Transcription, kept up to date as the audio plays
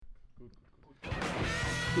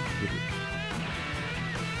Playing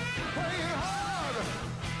hard,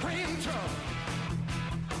 playing tough,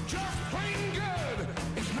 just plain good.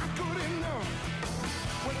 It's not good enough.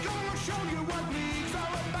 We're gonna show you what league's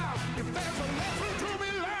all about. If there's a lesson to be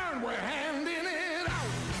learned, we're handing it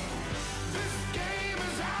out. This game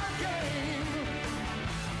is our game.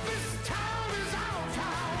 This town is our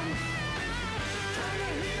town. Turn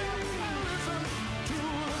your hear and listen to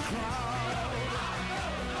the crowd.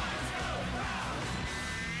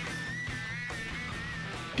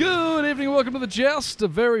 Good evening and welcome to the Joust. A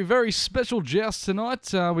very, very special Joust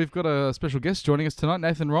tonight. We've got a special guest joining us tonight,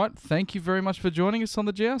 Nathan Wright. Thank you very much for joining us on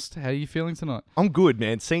the Joust. How are you feeling tonight? I'm good,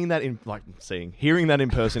 man. Hearing that in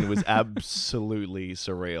person was absolutely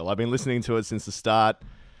surreal. I've been listening to it since the start.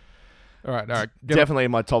 All right. Definitely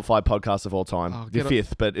in my top 5 podcasts of all time. Oh, the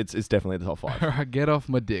 5th, but it's definitely the top 5. All right, get off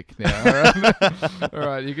my dick now. All right, all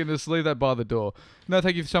right, you can just leave that by the door. No,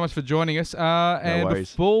 thank you so much for joining us. And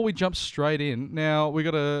worries. before we jump straight in, now we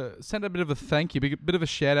got to send a bit of a thank you, a bit of a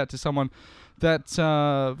shout out to someone that's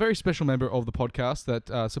a very special member of the podcast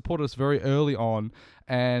that supported us very early on,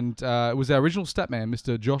 and it was our original stat man,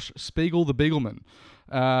 Mr. Josh Spiegel, the Beagleman.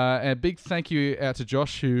 And a big thank you out to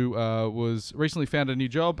Josh, who was recently found a new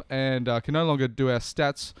job and can no longer do our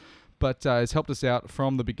stats, but has helped us out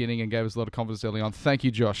from the beginning and gave us a lot of confidence early on. Thank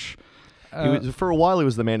you, Josh. For a while, he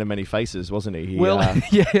was the man of many faces, wasn't he?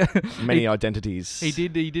 Yeah. Many identities. He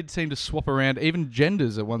did seem to swap around, even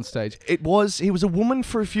genders at one stage. He was a woman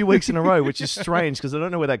for a few weeks in a row, which is strange because I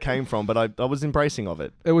don't know where that came from, but I was embracing of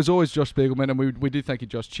it. It was always Josh Spiegelman, and we do thank you,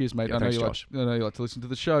 Josh. Cheers, mate. Yeah, thanks, Josh. I know you like to listen to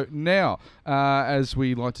the show. Now, as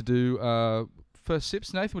we like to do, first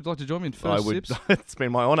sips. Nathan, would you like to join me in first sips? It's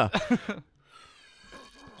been my honour.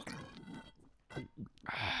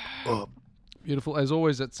 Beautiful. As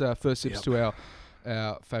always, it's first sips to our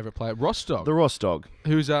favourite player, Ross Dog. The Ross Dog.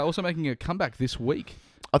 Who's also making a comeback this week.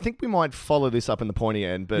 I think we might follow this up in the pointy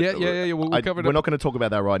end, but Yeah. We'll cover it. We're not going to talk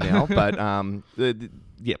about that right now, but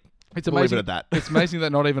yeah. It's we'll amazing. leave it at that. It's amazing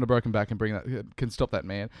that not even a broken back can stop that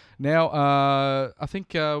man. Now, I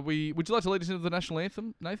think would you like to lead us into the national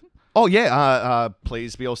anthem, Nathan? Oh yeah.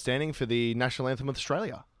 Please be all standing for the national anthem of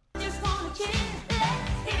Australia. Just wanna cheer,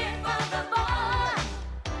 let's hear it for the boy.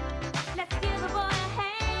 Let's give the boy a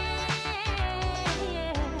hand.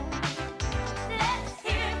 Let's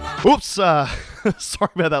hear it for Oops. Sorry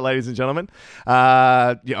about that, ladies and gentlemen.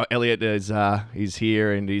 Elliot is he's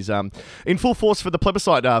here and he's in full force for the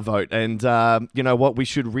plebiscite vote. And you know what? We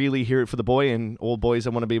should really hear it for the boy and all boys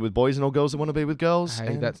that want to be with boys and all girls that want to be with girls.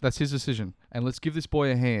 Hey, that's his decision. And let's give this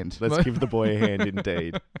boy a hand. Let's give the boy a hand,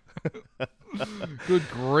 indeed. Good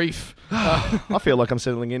grief. I feel like I'm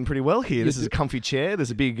settling in pretty well here. This is a comfy chair.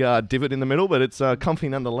 There's a big divot in the middle, but it's comfy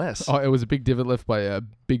nonetheless. Oh, it was a big divot left by a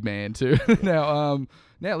big man too.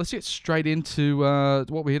 Now let's get straight into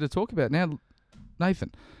what we're here to talk about. Now,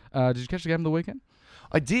 Nathan, did you catch the game of the weekend?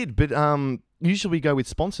 I did, but usually we go with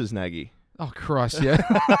sponsors, Nagy. Oh, Christ, yeah.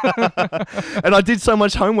 And I did so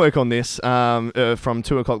much homework on this from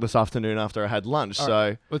 2 o'clock this afternoon after I had lunch. All so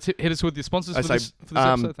right. Let's hit us with your sponsors for this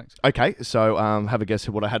episode. Thanks. Okay, so have a guess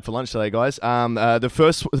at what I had for lunch today, guys. The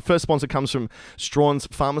first sponsor comes from Strawn's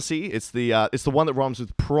Pharmacy. It's the one that rhymes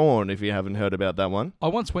with prawn, if you haven't heard about that one. I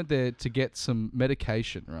once went there to get some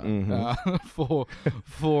medication, right? For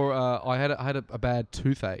I had a bad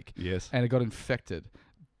toothache. Yes. And it got infected.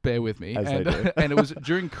 Bear with me. As they do. And it was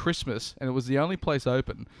during Christmas, and it was the only place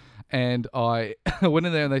open. And I went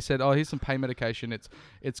in there, and they said, "Oh, here's some pain medication.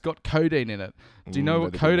 It's got codeine in it. Do you know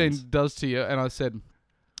what codeine does to you?" And I said,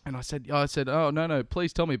 "Oh, no,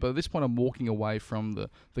 please tell me." But at this point, I'm walking away from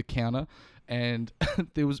the counter, and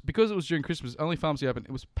because it was during Christmas, only pharmacy open.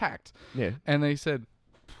 It was packed. Yeah. And they said,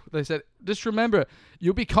 just remember,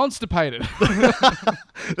 you'll be constipated.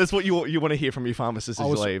 That's what you want to hear from your pharmacist as I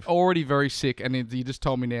you was leave. already very sick, and you just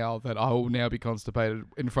told me now that I will now be constipated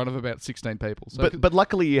in front of about 16 people. So But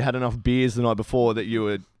luckily you had enough beers the night before that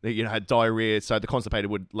you had diarrhea, so the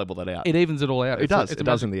constipated would level that out. it evens it all out. It does. It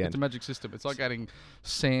does in the end. It's a magic system. It's like adding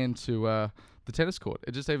sand to the tennis court.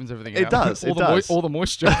 It just evens everything It out. does. All the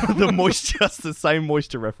moisture. The moisture, just the same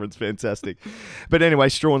moisture reference. Fantastic. But anyway,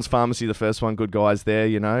 Strawn's Pharmacy, the first one. Good guys there,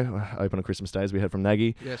 open on Christmas Day, as we heard from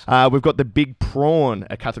Nagy. Yes. We've got the Big Prawn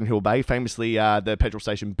at Catherine Hill Bay. Famously, the petrol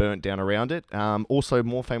station burnt down around it. Also,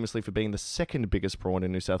 more famously for being the second biggest prawn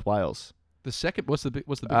in New South Wales. The second, what's the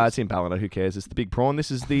biggest? It's in Ballina. Who cares? It's the Big Prawn.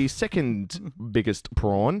 This is the second biggest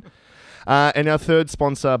prawn. And our third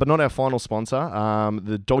sponsor, but not our final sponsor,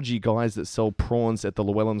 the dodgy guys that sell prawns at the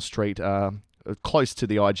Llewellyn Street, close to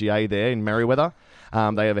the IGA there in Merewether.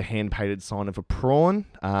 They have a hand-painted sign of a prawn,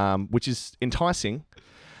 which is enticing.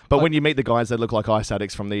 But when you meet the guys, they look like ice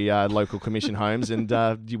addicts from the local commission homes, and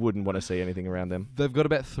you wouldn't want to see anything around them. They've got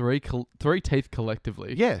about three teeth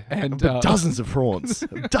collectively. Yeah, and but dozens of prawns,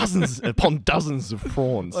 dozens upon dozens of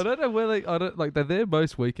prawns. I don't know where they're there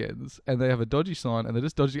most weekends, and they have a dodgy sign, and they're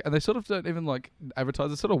just dodgy, and they sort of don't even like advertise.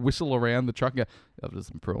 They sort of whistle around the truck and go, "Oh, there's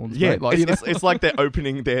some prawns." Yeah, mate." Like, it's like they're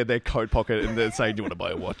opening their coat pocket and they're saying, "Do you want to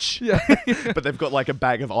buy a watch?" Yeah. But they've got like a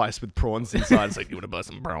bag of ice with prawns inside. It's like, "Do you want to buy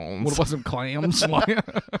some prawns?" What about some clams? Like,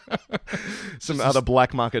 Some other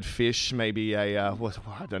black market fish, maybe I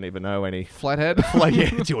don't even know any. flathead. Like, yeah,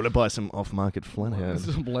 do you want to buy some off-market flathead?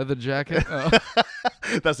 Some leather jacket.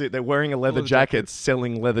 That's it. They're wearing a leather jacket,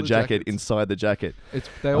 selling leather jacket jackets. inside the jacket.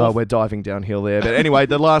 All We're diving downhill there. But anyway,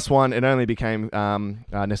 the last one, it only became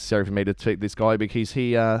necessary for me to tweet this guy because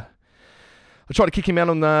I tried to kick him out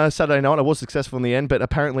on Saturday night. I was successful in the end, but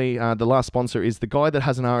apparently the last sponsor is the guy that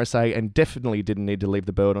has an RSA and definitely didn't need to leave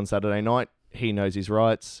the bird on Saturday night. He knows his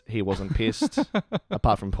rights. He wasn't pissed,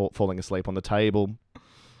 apart from falling asleep on the table.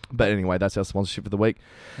 But anyway, that's our sponsorship for the week.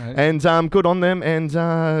 Right. And good on them, and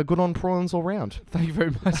good on prawns all round. Thank you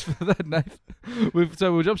very much for that, Nath.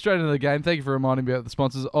 So we'll jump straight into the game. Thank you for reminding me about the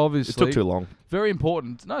sponsors. Obviously, It took too long. very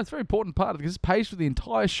important. No, it's a very important part because it pays for the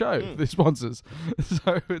entire show. The sponsors,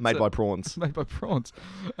 so it's, Made by prawns. made by prawns.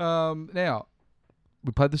 Now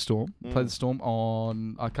we played the Storm. We played the Storm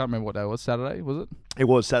on I can't remember what day it was. Saturday was it? It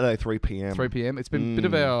was Saturday, 3 p.m. 3 p.m. It's been a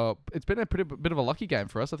bit of a lucky game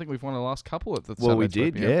for us. I think we've won the last couple of the. Well, we Saturday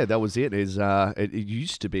 3 did, p.m. yeah. That was it. It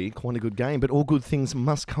used to be quite a good game, but all good things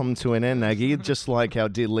must come to an end, Nagy. Just like our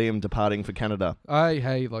dear Liam departing for Canada.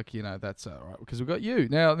 Hey, like that's all right because we've got you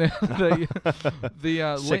now.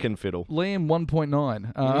 The Second fiddle. Liam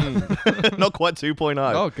 1.9. Not quite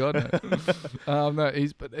 2.0. Oh god, no. No,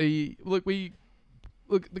 it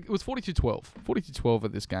was 42-12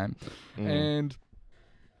 at this game, and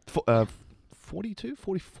 42,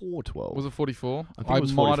 44, 12. was it 44? I think it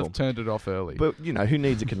was might 44. have turned it off early. But, who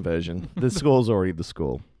needs a conversion? The score's already the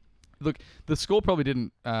score. Look, the score probably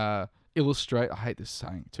didn't illustrate. I hate this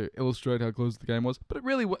saying to illustrate how close the game was, but it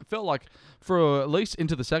really felt like for at least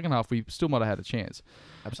into the second half, we still might have had a chance.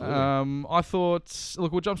 Absolutely. I thought.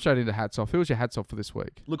 Look, we'll jump straight into hats off. Who was your hats off for this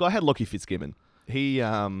week? Look, I had Lockie Fitzgibbon. He,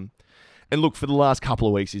 and look, for the last couple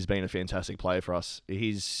of weeks, he's been a fantastic player for us.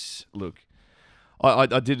 I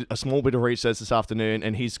did a small bit of research this afternoon,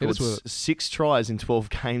 and he's scored 6 tries in 12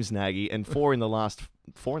 games, Nagy, and 4 in the last 4.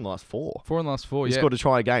 4 in the last 4, He's yeah. scored a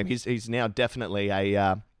try a game. He's now definitely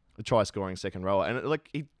a try-scoring second rower. And,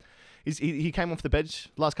 he came off the bench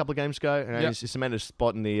last couple of games ago, and he's cemented a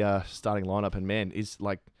spot in the starting lineup, and, man, he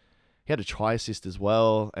had a try assist as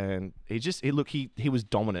well, and he was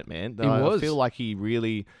dominant, man. I feel like he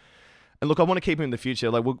really... And look, I want to keep him in the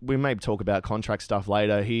future. Like we may talk about contract stuff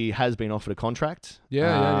later. He has been offered a contract.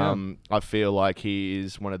 Yeah. I feel like he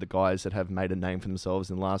is one of the guys that have made a name for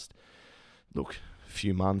themselves in the last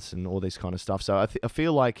few months and all this kind of stuff. So I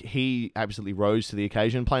feel like he absolutely rose to the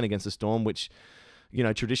occasion, playing against the Storm, which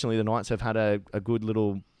traditionally the Knights have had a good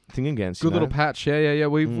little thing against. Good little patch, yeah.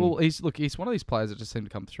 He's one of these players that just seemed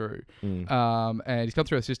to come through, and he's come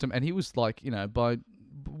through our system, and he was by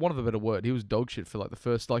one of the better word, he was dog shit for the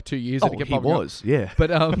first 2 years. Oh, he was, yeah.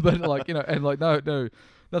 But no,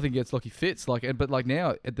 nothing gets Lockie Fitz. But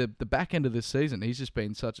now at the back end of this season, he's just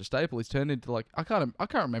been such a staple. He's turned into I can't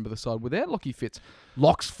remember the side without Lockie Fitz.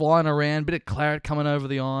 Locks flying around, bit of claret coming over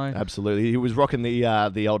the eye. Absolutely, he was rocking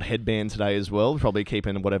the old headband today as well. Probably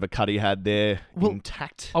keeping whatever cut he had there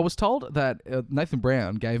intact. I was told that Nathan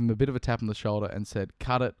Brown gave him a bit of a tap on the shoulder and said,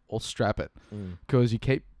 "Cut it or strap it," because you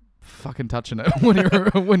keep fucking touching it when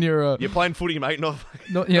you're you're playing footy, mate, not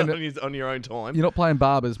on your own time. You're not playing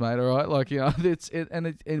barbers, mate. All right,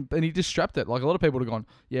 and he just strapped it. A lot of people would have gone,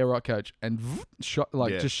 "Yeah, right, coach," and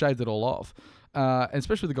just shaved it all off. And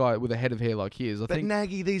especially the guy with a head of hair like his. But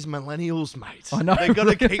Nagy, these millennials, mate, I know, they've got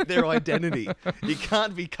to keep their identity. You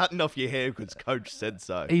can't be cutting off your hair because coach said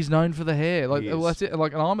so. He's known for the hair. That's it. And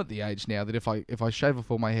I'm at the age now that if I shave off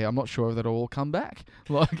all my hair, I'm not sure if that'll all come back.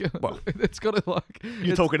 It's got to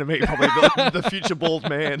You're talking to me, probably the future bald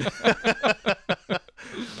man.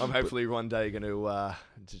 I'm hopefully one day going to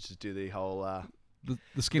just do the whole the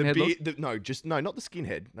skinhead look. Not the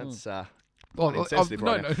skinhead. That's No. I'm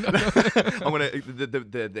gonna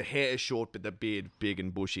the hair is short, but the beard big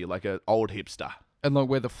and bushy, like an old hipster. And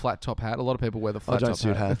wear the flat top hat. A lot of people wear the flat top hat. I don't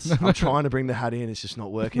suit hats. I'm trying to bring the hat in. It's just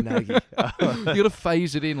not working, Nagy. You got to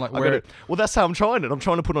phase it in, wear it. Well, that's how I'm trying it. I'm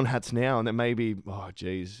trying to put on hats now, and then maybe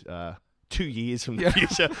 2 years from the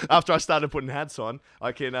future, after I started putting hats on,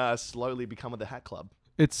 I can slowly become of the hat club.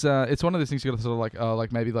 It's one of those things you got to sort of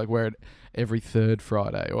like maybe like wear it every third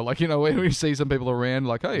Friday, or like, you know, when we see some people around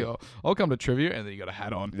like, hey, I'll come to trivia, and then you got a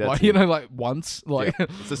hat on, That's like, it. you know, like once, like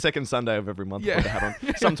It's the second Sunday of every month. Yeah. Put a hat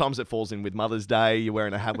on. Sometimes it falls in with Mother's Day. You're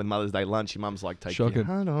wearing a hat with Mother's Day lunch. Your mum's like, take Shocking. your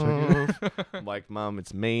hat off. I'm like, Mum,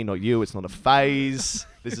 it's me, not you. It's not a phase.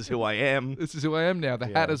 This is who I am. this is who I am now. The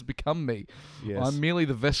hat has become me. Yes. I'm merely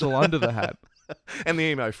the vessel under the hat. And the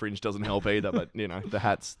emo fringe doesn't help either, but you know, the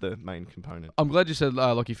hat's the main component. I'm glad you said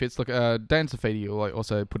Lockie Fitz. Look, Dan Safidi like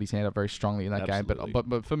also put his hand up very strongly in that Absolutely. game,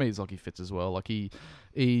 but for me, it's Lockie Fitz as well. Like he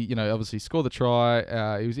you know, obviously scored the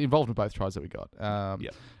try. He was involved in both tries that we got.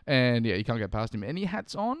 Yep. And yeah, you can't get past him. Any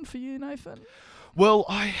hats on for you, Nathan? Well,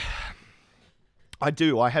 I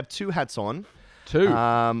do. I have two hats on. Two.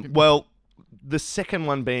 Well, the second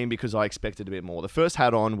one being because I expected a bit more. The first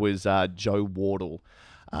hat on was Joe Wardle.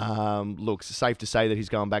 Looks safe to say that he's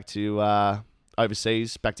going back to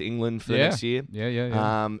overseas, back to England for the next year.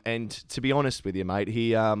 Yeah. And to be honest with you, mate,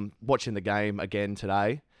 he watching the game again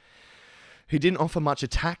today, he didn't offer much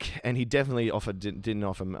attack, and he definitely didn't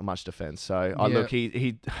offer much defense. So look,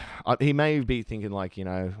 he may be thinking like, you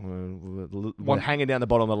know, hanging down the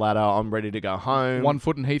bottom of the ladder. I'm ready to go home. 1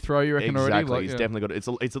 foot in Heathrow, you reckon Exactly. already? Like, He's yeah. definitely got it.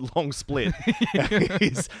 It's a long split.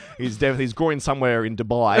 he's definitely groin somewhere in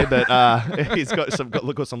Dubai, but he's got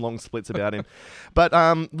some long splits about him. But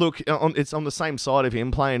look, it's on the same side of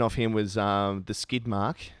him. Playing off him was the skid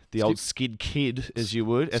mark. The old skid kid, as you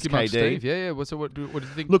would, Skid Mark SKD. Steve. Yeah. What do you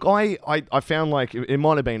think? Look, I found like it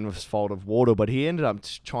might have been his fault of water, but he ended up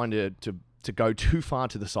trying to go too far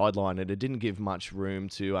to the sideline, and it didn't give much room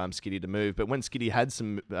to Skiddy to move. But when Skiddy had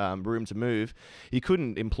some room to move, he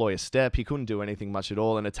couldn't employ a step. He couldn't do anything much at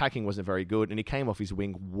all, and attacking wasn't very good. And he came off his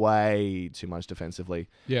wing way too much defensively.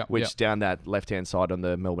 Yeah. Which down that left-hand side on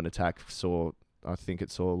the Melbourne attack I think it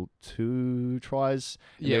saw 2 tries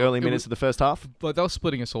in the early minutes of the first half. Like they were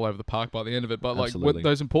splitting us all over the park by the end of it. But like Absolutely. with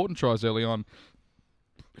those important tries early on.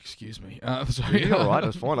 Excuse me. Sorry. Yeah, all right,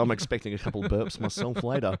 that's fine. I'm expecting a couple burps myself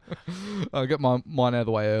later. I got mine out of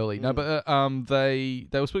the way early. No, but they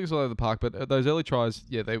were splitting us all over the park. But those early tries,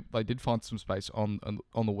 yeah, they did find some space on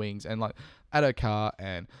the wings, and like Adokar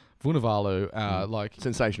and Vunivalu, like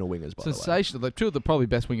Sensational wingers, by sensational. They're two of the probably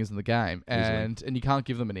best wingers in the game, Easily. and you can't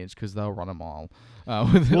give them an inch because they'll run a mile.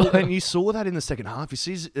 Well, and you saw that in the second half. You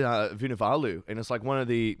see Vunivalu, and it's like one of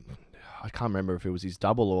the, I can't remember if it was his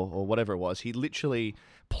double or whatever it was. He literally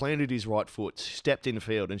planted his right foot, stepped in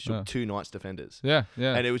field, and shook 2 Knights defenders. Yeah.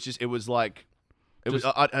 And it was like,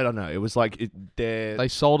 I don't know. It was like They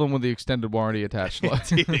sold them with the extended warranty attached.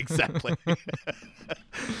 Like. exactly.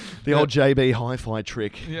 The old JB hi-fi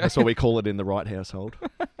trick. Yeah. That's what we call it in the Wright household.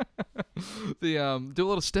 Do a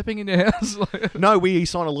lot of stepping in your house. Like, No, we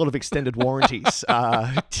sign a lot of extended warranties.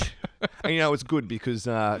 And, you know, it's good because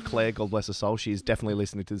Claire, God bless her soul, she's definitely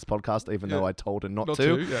listening to this podcast, even though I told her not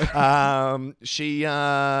to. Yeah. She's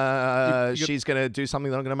going to do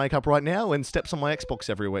something that I'm going to make up right now and steps on my Xbox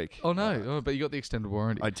every week. Oh no! But you got the extended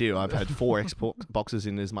warranty. I do. I've had 4 Xboxes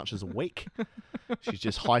in as much as a week. She's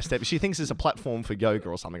just high step. She thinks it's a platform for yoga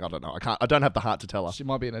or something. I don't know. I don't have the heart to tell her. She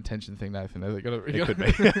might be an attention thing, Nathan. It could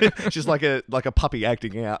be. She's like a puppy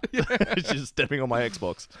acting out. She's stepping on my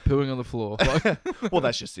Xbox. Pooing on the floor. Like, Well,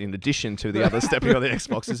 that's just in addition to the other stepping on the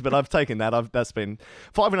Xboxes. But I've taken that. That's been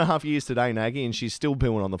 5.5 years today, Nagy, and she's still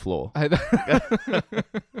pooing on the floor. hey,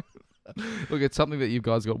 look, it's something that you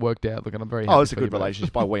guys got worked out. Look, and I'm very happy. Oh, it's a for you, good mate.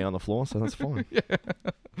 relationship. I wee on the floor, so that's fine.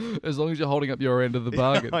 As long as you're holding up your end of the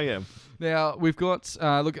bargain. I am. Now, we've got,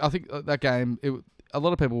 look, I think that game, a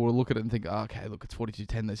lot of people will look at it and think, oh, okay, look, it's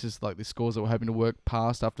 42-10. This is like the scores that we're hoping to work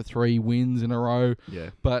past after 3 wins in a row. Yeah.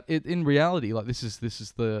 But in reality, like this is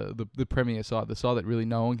the premier side, the side that really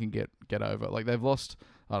no one can get over. Like they've lost,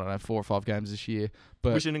 I don't know, 4 or 5 games this year.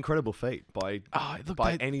 But Which is an incredible feat by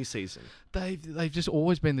any season. they've just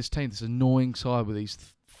always been this team, this annoying side with these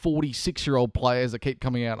 46-year-old players that keep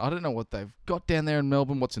coming out. I don't know what they've got down there in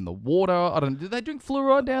Melbourne. What's in the water? Do they drink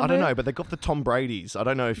fluoride down there? I don't know, but they got the Tom Brady's. I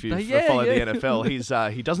don't know if you've Yeah, followed yeah. the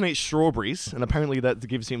NFL. He doesn't eat strawberries, and apparently that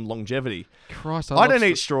gives him longevity. Christ, I don't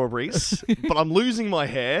eat strawberries, but I'm losing my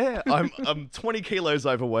hair. I'm 20 kilos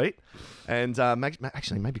overweight, and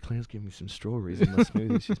actually maybe Claire's giving me some strawberries in my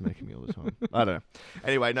smoothie she's making me all the time. I don't know.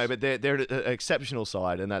 Anyway, no, but they're an exceptional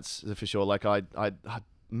side, and that's for sure. Like I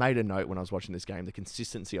made a note when I was watching this game, the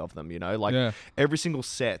consistency of them, you know, like every single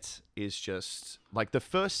set is just like the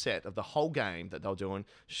first set of the whole game that they were doing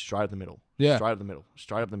straight up the middle, straight up the middle,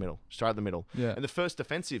 straight up the middle, straight up the middle. Yeah. And the first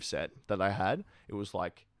defensive set that they had, it was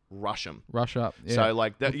like rush them. Rush up. Yeah. So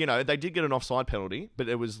like that, you know, they did get an offside penalty, but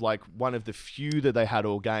it was like one of the few that they had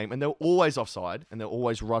all game, and they were always offside and they're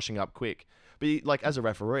always rushing up quick. But like as a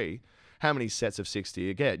referee, how many sets of 6 do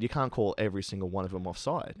you get? You can't call every single one of them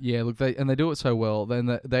offside. Yeah, look, they do it so well.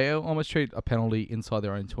 Then they almost treat a penalty inside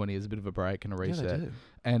their own 20 as a bit of a break and a reset. Yeah, they do.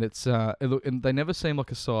 And it's and they never seem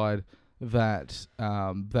like a side that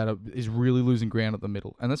is really losing ground at the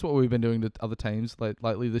middle, and that's what we've been doing to other teams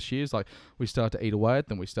lately this year. Is like we start to eat away at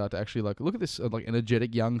them, we start to actually like look at this like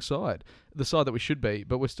energetic young side, the side that we should be,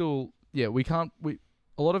 but we're still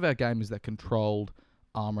a lot of our game is that controlled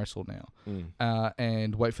arm wrestle now,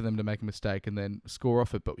 and wait for them to make a mistake and then score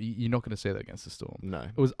off it. But you're not going to see that against the Storm. No,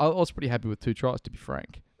 I was pretty happy with 2 tries, to be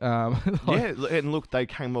frank. Yeah, and look, they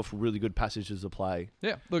came off really good passages of play.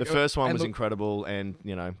 Yeah, look, the first one was look, incredible, and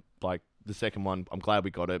like the second one, I'm glad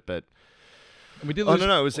we got it, but. And we did I lose.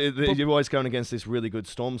 don't know. You're always going against this really good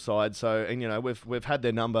Storm side, so and we've had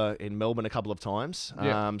their number in Melbourne a couple of times.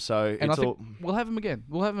 Yeah. So And it's I think we'll have them again.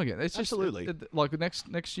 It's Absolutely. just like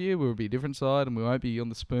next year we'll be a different side and we won't be on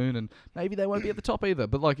the spoon, and maybe they won't be at the top either.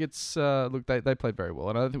 But like it's look, they played very well,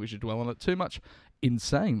 and I don't think we should dwell on it too much. In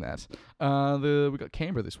saying that, we got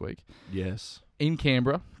Canberra this week. yes. In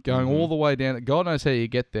Canberra, going all the way down. God knows how you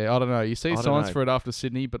get there. I don't know. You see I don't signs know. for it after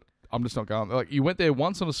Sydney, but I'm just not going. Like you went there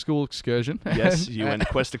once on a school excursion. Yes, you went to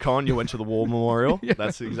Questacon, you went to the War Memorial. Yeah.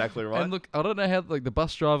 That's exactly right. And look, I don't know how like the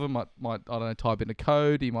bus driver might I don't know, type in a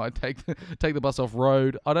code. He might take the bus off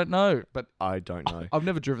road. I don't know, but I don't know. I've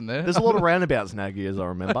never driven there. There's a lot of roundabouts, Nagy, as I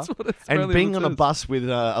remember. That's what it's And really being what on it a is. bus with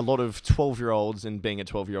a lot of 12-year-olds and being a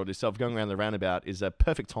 12-year-old yourself, going around the roundabout is a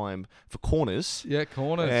perfect time for corners. Yeah,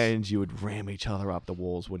 corners. And you would ram each other up the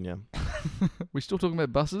walls, wouldn't you? We still talking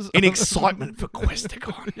about buses? In excitement for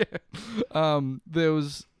Questacon. Yeah. There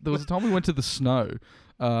was a time we went to the snow.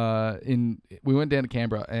 We went down to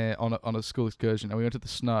Canberra on a school excursion, and we went to the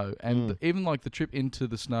snow, and even like the trip into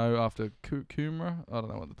the snow after Coomera, I don't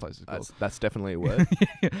know what the place is called. That's definitely a word.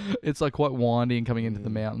 It's like quite windy and coming into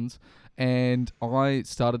the mountains, and I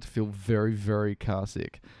started to feel very, very car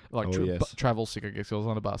sick, like yes. travel sick. I guess I was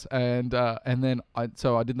on a bus, and then I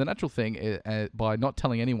did the natural thing by not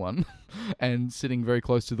telling anyone, and sitting very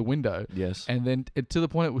close to the window. Yes. And then to the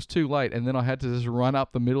point it was too late, and then I had to just run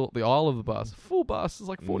up the aisle of the bus, full bus. There's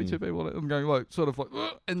like 42 people. I'm going like sort of like,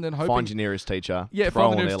 and then hoping Find your nearest teacher. yeah, throw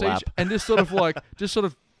find the on nearest their lap. teacher, and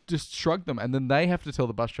just just shrug them, and then they have to tell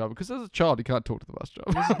the bus driver, because as a child you can't talk to the bus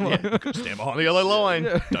driver. Yeah, stand behind the yellow line.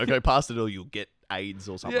 Yeah. Don't go past it, or you'll get AIDS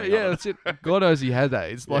or something. Yeah, that's it. God knows he had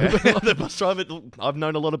AIDS. Like, Yeah. The bus driver. I've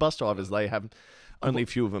known a lot of bus drivers. They have only a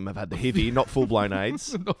few of them have had the heavy, not full blown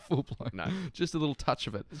AIDS. not full blown. No. Just a little touch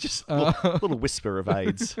of it. Just a little whisper of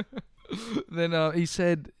AIDS. Then he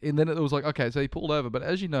said, and then it was like, okay, so he pulled over. But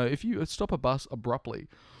as you know, if you stop a bus abruptly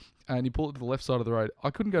and you pull it to the left side of the road,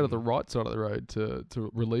 I couldn't go to the right side of the road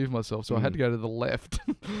to relieve myself, so I had to go to the left.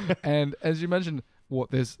 And as you mentioned,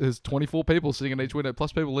 there's 24 people sitting in each window,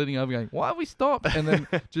 plus people leaning over going, why have we stopped? And then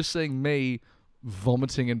just seeing me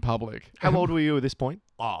vomiting in public. How old were you at this point?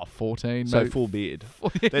 Oh, 14. So maybe. full beard.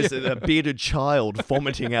 There's a bearded child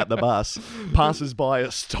vomiting out the bus. Passers by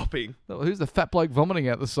are stopping. Who's the fat bloke vomiting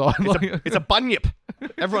out the side? It's a bunyip.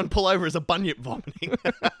 Everyone pull over as a bunyip vomiting.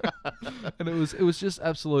 And it was just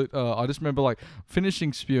absolute. I just remember like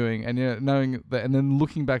finishing spewing and knowing that, and then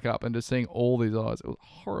looking back up and just seeing all these eyes. It was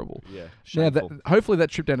horrible. Yeah. Now Shameful. hopefully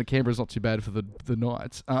that trip down to Canberra is not too bad for the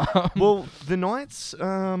Knights. Well, the Knights.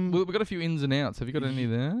 We've got a few ins and outs. Have you got any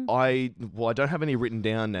there? I don't have any written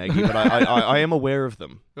down, Nagy, but I am aware of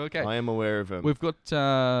them. Okay. I am aware of them. We've got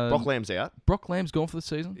Brock Lamb's out. Brock Lamb's gone for the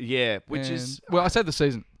season. Yeah, which is well, I say the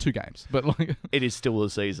season, 2 games, but like it is still a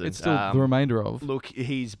season. it's still the remainder of. Look,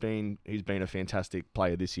 he's been a fantastic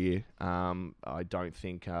player this year. I don't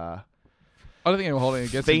think I don't think I'm holding it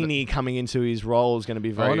against him. Feeney coming into his role is going to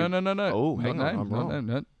be very. Oh no! Oh, hang Not on, name. I'm No, wrong.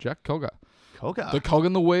 no, Jack Cogger. Cogger. The cog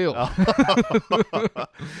in the wheel.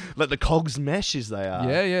 Let the cogs mesh as they are.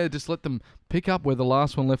 Yeah, just let them pick up where the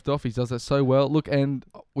last one left off. He does that so well. Look, and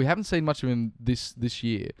we haven't seen much of him this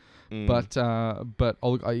year, but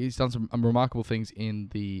he's done some remarkable things in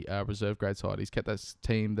the reserve grade side. He's kept that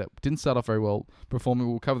team that didn't start off very well performing.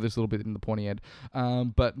 We'll cover this a little bit in the pointy end.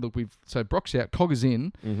 But look, so Brock's out, Cogger's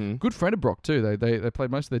in. Mm-hmm. Good friend of Brock too. They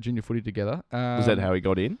played most of their junior footy together. Was that how he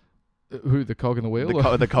got in? Who, the cog in the wheel?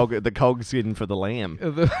 The cog's in for the lamb.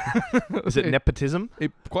 Is it nepotism?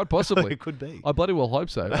 Quite possibly. It could be. I bloody well hope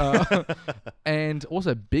so. And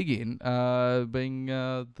also big in being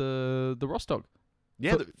the Rostock.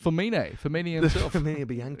 Yeah, Firmine himself. Firmine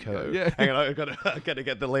Bianco. Yeah. Hang on, I gotta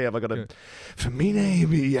get the lamb. I gotta Firmine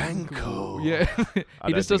Bianco. Yeah, I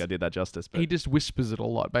don't think I did that justice, but he just whispers it a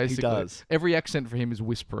lot. Basically, does. Every accent for him is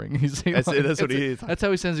whispering. That's what he is. That's how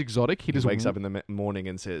he sounds exotic. He just wakes up in the morning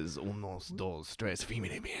and says, "Unos, dos, tres,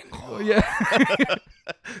 Firmine Bianco." Yeah,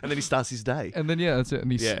 And then he starts his day. And then that's it.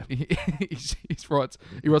 And Yeah. he writes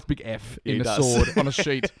big F He in a does. sword on a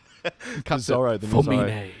sheet. And cuts it. Zorro, the For new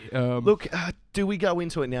me. Look, do we go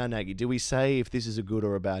into it now, Nagy? Do we say if this is a good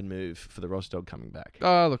or a bad move for the Ross dog coming back?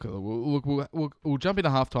 We'll jump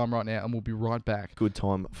into halftime right now, and we'll be right back Good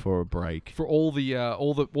time for a break. for all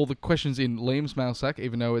the questions in Liam's mail sack,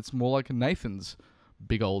 even though it's more like Nathan's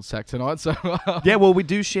big old sack tonight. So Yeah, well, we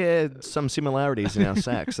do share some similarities in our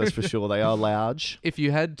sacks, that's for sure. They are large. if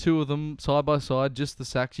you had two of them side by side, just the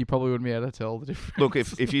sacks, you probably wouldn't be able to tell the difference. Look,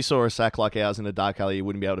 if you saw a sack like ours in a dark alley, you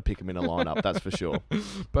wouldn't be able to pick them in a lineup, that's for sure.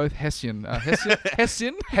 Both Hessian. Hessian?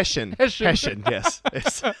 Hessian. Hessian. Hessian, yes.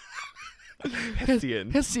 Hessian.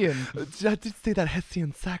 Hessian. I did see that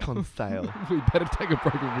Hessian sack on sale. We better take a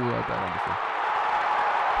break. We'll be right back. Wonderful.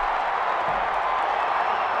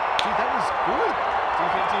 Gee, that was good. Do you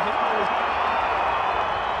think that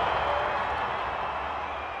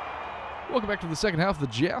was... Welcome back to the second half of the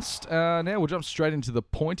joust. Now we'll jump straight into the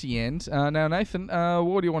pointy end. Now, Nathan,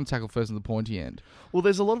 what do you want to tackle first in the pointy end? Well,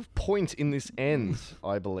 there's a lot of point in this end,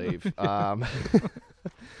 I believe. I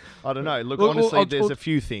don't know. Look, Well, honestly, I'll- there's I'll- a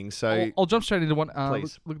few things. So I'll jump straight into one.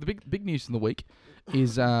 Please. Look, the big news in the week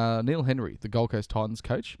is Neil Henry, the Gold Coast Titans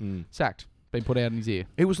coach, sacked. Been put out in his ear.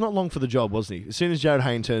 it was not long for the job, wasn't he? As soon as Jared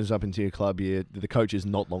Hayne turns up into your club, the coach is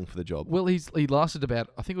not long for the job. Well, he lasted about,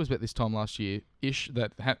 I think it was about this time last year-ish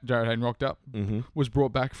that Jared Hayne rocked up, was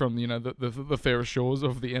brought back from, the fairest shores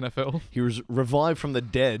of the NFL. He was revived from the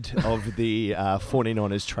dead of the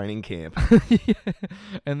 49ers training camp.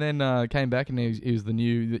 And then came back and he was the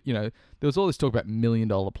new, there was all this talk about $1 million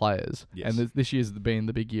players. Yes. And this year's been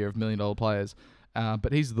the big year of $1 million players.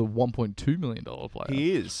 But he's the $1.2 million player.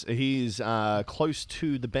 He is. He's close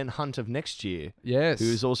to the Ben Hunt of next year. Yes.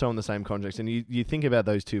 Who's also on the same contract. And you think about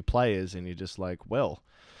those two players and you're just like, well,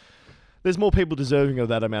 there's more people deserving of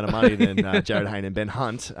that amount of money than Jared Hayne and Ben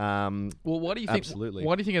Hunt. Well, why do you think? Absolutely.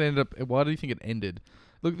 Why do you think it ended up? Why do you think it ended?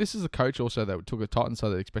 Look, this is a coach also that took a Titans side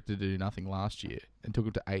that expected to do nothing last year and took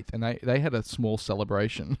it to 8th, and they had a small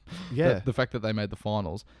celebration. Yeah. the fact that they made the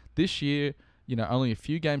finals this year. Only a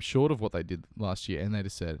few games short of what they did last year, and they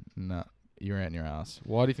just said, "Nah, you're out in your ass."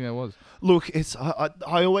 Why do you think that was? Look, it's I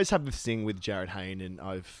always have this thing with Jared Hayne, and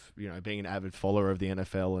I've being an avid follower of the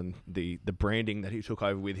NFL and the branding that he took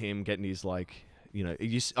over with him, getting his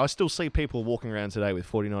I still see people walking around today with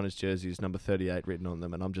 49ers jerseys, number 38 written on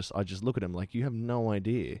them, and I just look at him like, you have no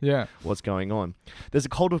idea what's going on. There's a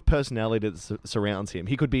cult of personality that surrounds him.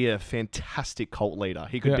 He could be a fantastic cult leader.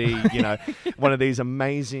 He could be, one of these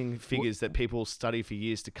amazing figures that people study for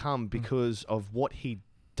years to come because of what he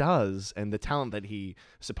does and the talent that he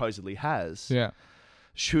supposedly has. Yeah.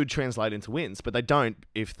 Should translate into wins, but they don't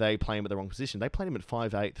if they play him at the wrong position. They played him at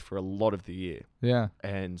 5'8" for a lot of the year, Yeah.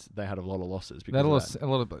 and they had a lot of losses. They had Because a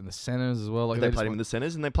lot of in the centers as well. Like they just played him in the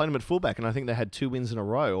centers, and they played him at fullback, and I think they had 2 wins in a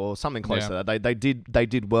row or something close Yeah. to that. They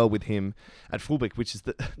did well with him at fullback, which is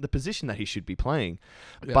the position that he should be playing.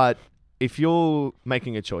 Yeah. But if you're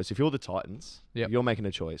making a choice, if you're the Titans, Yep. you're making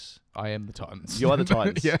a choice. I am the Titans. You are the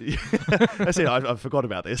Titans. Yeah. That's it. I forgot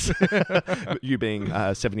about this. You being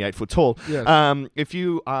 78 foot tall. Yes. If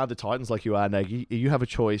you are the Titans, like you are, Nagy, you have a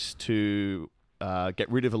choice to get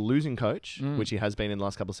rid of a losing coach, which he has been in the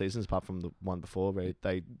last couple of seasons, apart from the one before where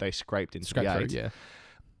they scraped into the 8. Yeah.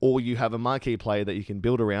 Or you have a marquee player that you can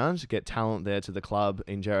build around, get talent there to the club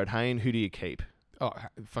in Jared Hayne. Who do you keep? Oh,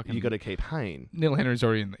 fucking. You got to keep Hayne. Neil Henry's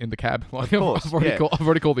already in the cab. Like, Of course, I've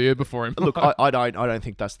already called the Uber for him. Look, I don't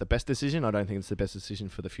think that's the best decision. I don't think it's the best decision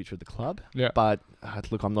for the future of the club. Yeah. But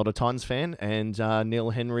look, I'm not a Titans fan, and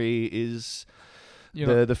Neil Henry is You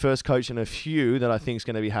know, the first coach in a few that I think is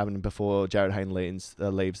going to be happening before Jared Hayne leaves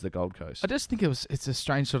the Gold Coast. I just think it's a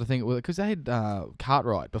strange sort of thing because they had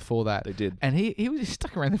Cartwright before that. They did. And he was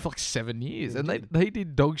stuck around there for like 7 years, and they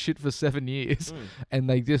did dog shit for 7 years, and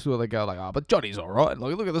they just they go like, but Johnny's all right.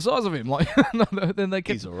 Like, look at the size of him. Like, then they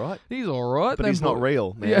kept, He's all right. He's all right, But then he's not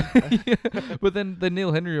real, man. Yeah. But then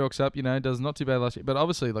Neil Henry rocks up, does not too bad last year. But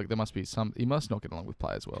obviously, like, there must be he must not get along with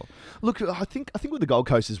players well. Look, I think with the Gold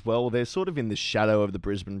Coast as well, they're sort of in the shadow of the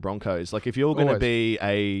Brisbane Broncos. Like, if you're going to Always.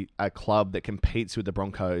 be a club that competes with the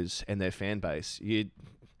Broncos and their fan base,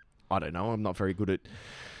 I don't know. I'm not very good at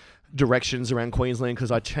directions around Queensland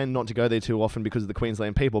because I tend not to go there too often because of the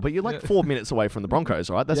Queensland people. But you're like 4 minutes away from the Broncos,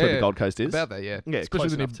 right? That's where the Gold Coast is. About that, yeah. Yeah, Especially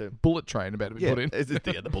close with enough the to- bullet train about to be put in.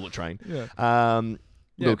 the bullet train. Yeah.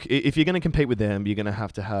 Yeah. Look, if you're going to compete with them, you're going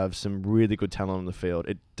to have some really good talent on the field.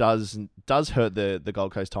 It does hurt the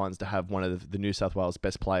Gold Coast Titans to have one of the New South Wales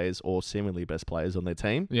best players or seemingly best players on their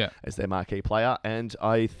team as their marquee player, and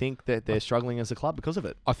I think that they're struggling as a club because of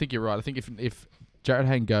it. I think you're right. I think if Jared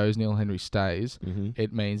Hayne goes, Neil Henry stays, Mm-hmm.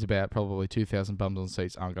 it means about probably 2,000 bums on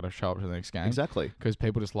seats aren't going to show up to the next game. Exactly. Because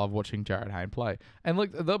people just love watching Jared Hayne play. And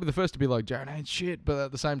look, they'll be the first to be like, Jared Hayne's shit, but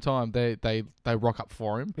at the same time, they rock up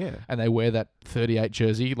for him. Yeah. And they wear that 38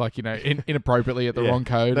 jersey, like, inappropriately at the wrong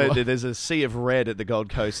code. There's a sea of red at the Gold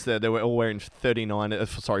Coast. They were all wearing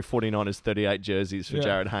 49ers 38 jerseys for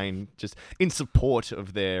Jared Hayne, just in support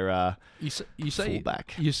of their you say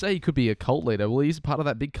fullback. You say he could be a cult leader. Well, he's part of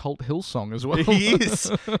that big Cult Hill song as well. He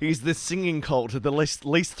is. He's the singing cult, the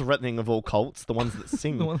least threatening of all cults, the ones that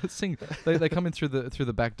sing. The one that sing. They come in through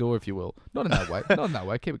the back door, if you will. Not in that way. Not in that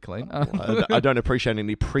way. Keep it clean. I don't appreciate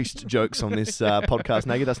any priest jokes on this podcast,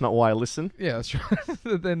 Nagy. That's not why I listen. Yeah, that's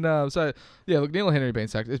right. Then look, Neil Henry being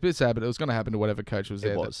sacked. It's a bit sad, but it was going to happen to whatever coach was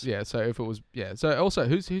there. It was. So if it was, So also,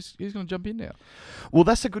 who's going to jump in now? Well,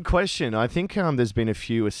 that's a good question. I think there's been a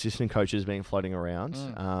few assistant coaches being floating around.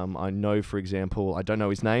 I know, for example, I don't know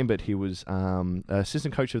his name, but he was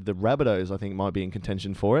assistant coach of the Rabbitohs. I think might be in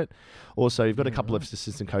contention for it. Also, you've got a couple of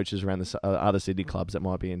assistant coaches around the other Sydney clubs that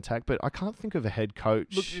might be intact, but I can't think of a head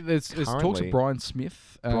coach. Look, there's talks of Brian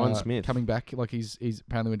Smith. Coming back. Like he's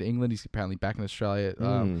apparently went to England. He's apparently back in Australia.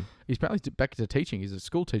 He's apparently back to teaching. He's a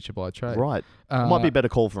school teacher by trade. Right. Might be a better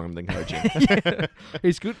call for him than coaching.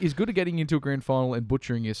 He's good. He's good at getting into a grand final and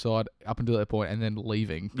butchering your side up until that point, and then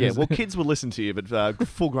leaving. Yeah. Well, kids will listen to you, but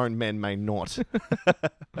full-grown men may not.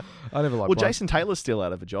 I never liked. Well, Jason Taylor's still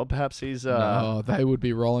out of a job. Perhaps he's. No, they would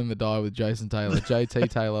be rolling the die with Jason Taylor, JT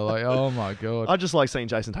Taylor. Like, oh my god. I just like seeing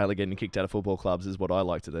Jason Taylor getting kicked out of football clubs. Is what I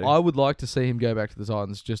like to do. I would like to see him go back to the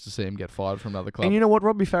Titans just to see him get fired from another club. And you know what?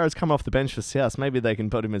 Robbie Farah's come off the bench for South. Maybe they can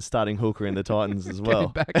put him as starting hooker in the Titans as well.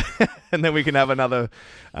 Back. And then we can have another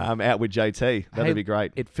out with JT. That'd be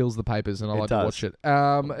great. It fills the papers, and I It like does. to watch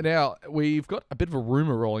it. Now, we've got a bit of a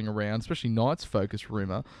rumour rolling around, especially Knights-focused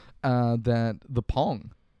rumour, that the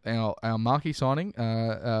Pong, our marquee signing,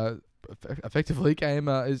 effectively came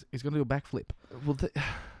is going to do a backflip. Well,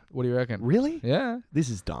 What do you reckon? really? Yeah. This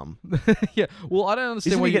is dumb. Yeah. Well, I don't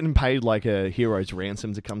understand Isn't why he getting paid like a hero's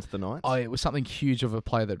ransom to come to the Knights? Oh, it was something huge of a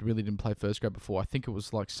player that really didn't play first grade before. I think it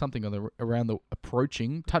was like something around the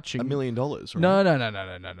touching. $1 million, right?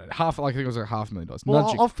 No. Half. Like I think it was like $500,000. Well,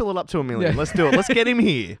 Nudging. I'll fill it up to $1 million. Yeah. Let's do it. Let's get him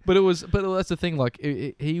here. But that's the thing. Like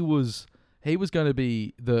he was going to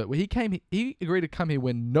be he agreed to come here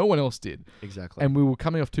when no one else did. Exactly. And we were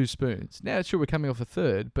coming off 2 spoons. Now, sure, we're coming off a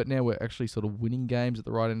third, but now we're actually sort of winning games at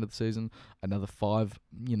the right end of the season. Another 5,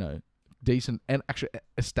 decent and actually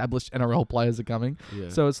established NRL players are coming. Yeah.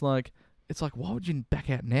 So it's like, why would you back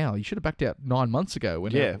out now? You should have backed out 9 months ago.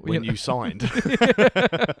 When you signed.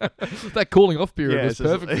 That cooling off period was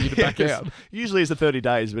perfect for you to back out. Usually it's 30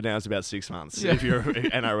 days, but now it's about 6 months if you're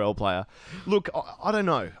an NRL player. Look, I don't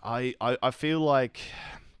know. I feel like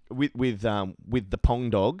with the Pong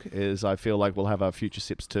dog is I feel like we'll have our future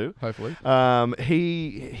sips too. Hopefully.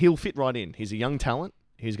 He'll fit right in. He's a young talent.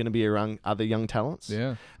 He's going to be around other young talents.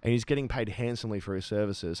 Yeah. And he's getting paid handsomely for his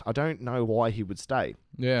services. I don't know why he would stay.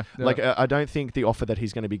 Yeah. Like, I don't think the offer that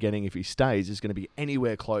he's going to be getting if he stays is going to be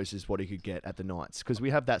anywhere close as what he could get at the Knights, because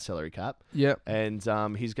we have that salary cap. Yep. And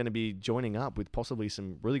he's going to be joining up with possibly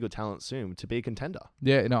some really good talent soon to be a contender.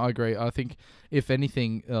 Yeah, no, I agree. I think, if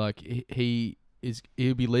anything, like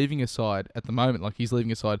he'll be leaving a side at the moment, like he's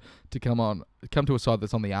leaving a side to come to a side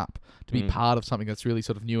that's on the up, to be part of something that's really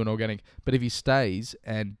sort of new and organic. But if he stays,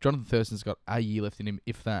 and Jonathan Thurston's got a year left in him,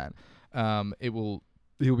 if that, he'll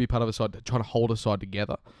be part of a side trying to hold a side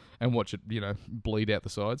together and watch it, bleed out the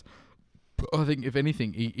sides. I think, if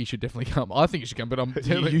anything, he should definitely come. I think he should come, but I'm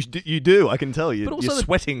You do, I can tell you. But also You're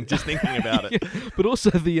sweating just thinking about it. But also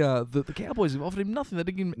the Cowboys have offered him nothing. They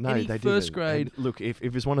didn't give him any first grade. And look, if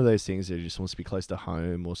it's one of those things that he just wants to be close to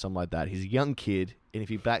home or something like that, he's a young kid, and if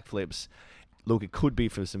he backflips, look, it could be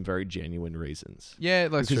for some very genuine reasons. Yeah,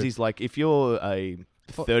 that's because true. he's like, if you're a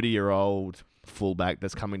 30-year-old fullback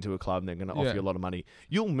that's coming to a club and they're going to offer you a lot of money,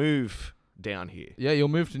 you'll move down here. Yeah, you'll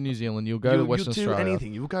move to New Zealand. You'll go to Western Australia. You'll do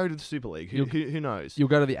anything. You'll go to the Super League. Who knows? You'll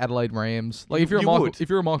go to the Adelaide Rams. Like, if you're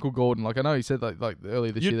a Michael Gordon, like I know you said like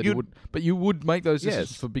earlier this year that you would, but you would make those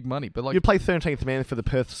decisions for big money. But like, you play 13th man for the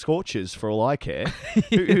Perth Scorchers for all I care.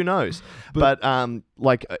 who knows? But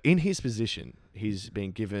like in his position, he's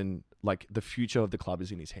been given, like, the future of the club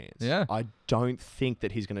is in his hands. Yeah. I don't think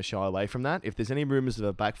that he's going to shy away from that. If there's any rumours of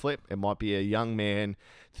a backflip, it might be a young man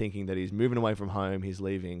thinking that he's moving away from home, he's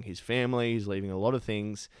leaving his family, he's leaving a lot of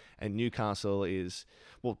things, and Newcastle is,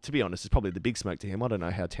 well, to be honest, it's probably the big smoke to him. I don't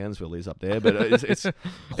know how Townsville is up there, but it's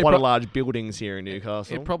quite a large buildings here in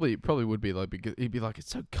Newcastle. It probably would be, like, because he'd be like, it's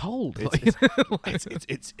so cold.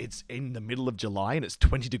 It's in the middle of July and it's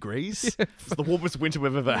 20 degrees. It's the warmest winter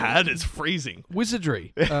we've ever had. It's freezing.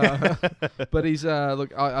 Wizardry. But he's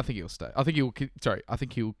look. I think he'll stay. I think he'll. I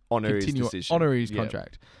think he'll Honour his continue decision. honor his Yeah.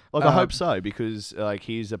 contract. Like I hope so, because like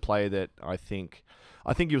he's a player that I think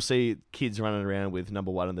you'll see kids running around with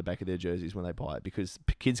number 1 on the back of their jerseys when they buy it, because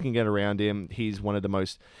kids can get around him. He's one of the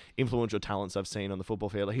most influential talents I've seen on the football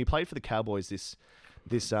field. He played for the Cowboys this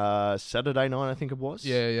Saturday night, I think it was.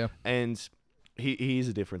 Yeah. And he is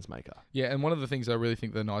a difference maker. Yeah, and one of the things I really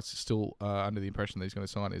think the Knights are still under the impression that he's going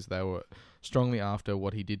to sign is they were strongly after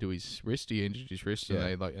what he did to his wrist. He injured his wrist, Yeah.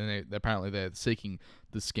 and apparently they're seeking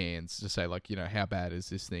the scans to say how bad is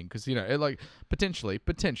this thing? Because potentially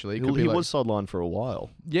it could be He like, was sidelined for a while.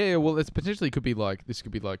 yeah, well, it's potentially could be like this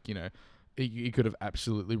could be like he could have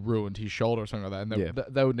absolutely ruined his shoulder or something like that, and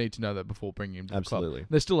they would need to know that before bringing him to the club. Absolutely.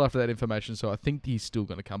 They're still after that information, so I think he's still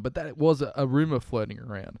going to come. But that was a rumor floating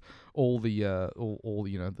around all the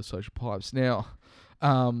the social pipes. Now,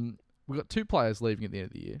 we've got 2 players leaving at the end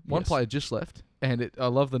of the year. One Yes. player just left, and I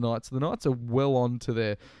love the Knights. The Knights are well on to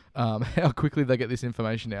their how quickly they get this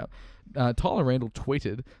information out. Tyler Randall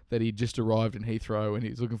tweeted that he just arrived in Heathrow and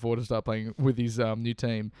he's looking forward to start playing with his new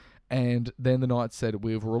team. And then the Knights said,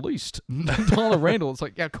 we've released Tyler Randall. It's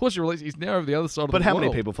like, yeah, of course you released. He's now over the other side of the world. But how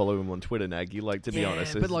many people follow him on Twitter, Nagy? Like, to be Yeah,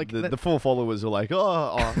 honest, but like the that- 4 followers were like,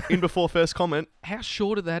 in before first comment. How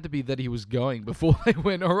sure did they have to be that he was going before they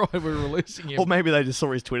went, all right, we're releasing him? Or maybe they just saw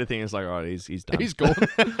his Twitter thing and it's like, all right, he's done. He's gone.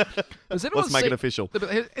 Has anyone Let's make it seen- official.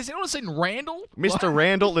 Has anyone seen Randall? Mr.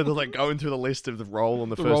 Randall, they're like going through the list of the roll on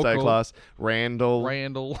the The first roll day of call. class. Randall.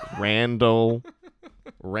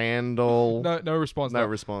 Randall. No response. No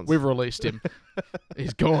response. We've released him.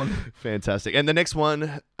 He's gone. Fantastic. And the next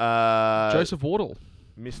one, Joseph Wardle.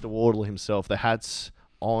 Mr. Wardle himself. The hats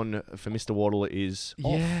on for Mr. Wardle is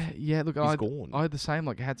off. Yeah. Look, He's gone. I had the same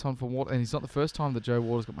hats on for Wardle, and he's not the first time that Joe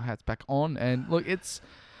Wardle's got my hats back on. And look, it's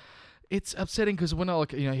upsetting because when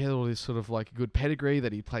he had all this sort of good pedigree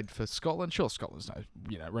that he played for Scotland. Sure, Scotland's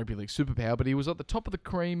no rugby league superpower, but he was at the top of the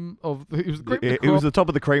cream of he was the cream of the It crop was the top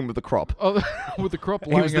of the cream with the crop. with the crop.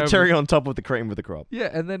 He was the laying cherry over- on top of the cream with the crop. Yeah,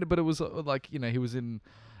 and then but it was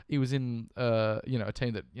he was in a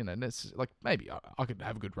team that maybe I could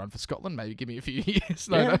have a good run for Scotland. Maybe give me a few years.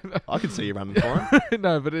 No. I could see you running for him.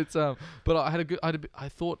 No, but it's but I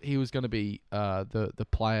thought he was going to be the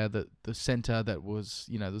player the centre that was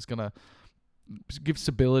that was going to give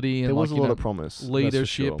stability and There was a lot of promise. that's for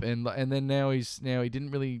leadership sure. and then now he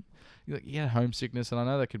didn't really he had homesickness, and I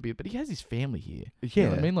know that could be, but he has his family here. You know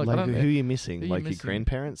what I mean, I don't who are you missing? who you Like missing? your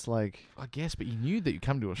grandparents? Like I guess, but you knew that you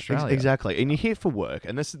come to Australia. exactly, and you're here for work.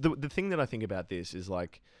 And this the thing that I think about this is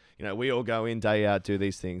we all go in day out, do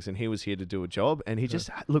these things, and he was here to do a job, and he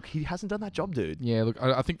just he hasn't done that job, dude. Yeah, look,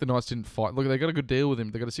 I think the Knights didn't fight. Look, they got a good deal with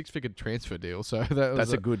him. They got a 6-figure transfer deal, so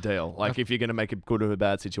That's a good deal. Like if you're going to make a good or a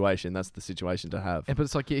bad situation, that's the situation to have. But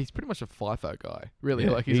it's he's pretty much a FIFO guy, really.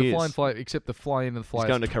 Yeah, He's he a flying is. fly, except the fly in and the fly. He's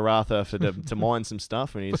going to Karatha to mine some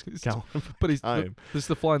stuff, and he's But going. but he's home.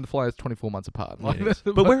 the fly and the fly is 24 months apart. Yes.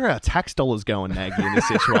 But where are our tax dollars going, Nagy, in this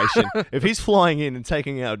situation? If he's flying in and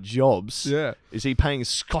taking out jobs, Yeah. is he paying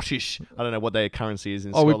Scottish? I don't know what their currency is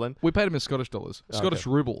in Oh, Scotland. we paid him in Scottish dollars, Scottish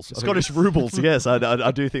rubles, I think. Scottish rubles, yes,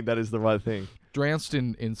 I do think that is the right thing. Trounced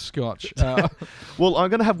in Scotch. Well, I'm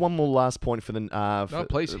going to have one more last point for the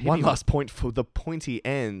please, hit one me last point for the pointy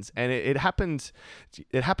ends, and it happened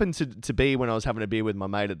to be when I was having a beer with my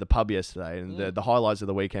mate at the pub yesterday, and the highlights of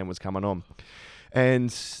the weekend was coming on.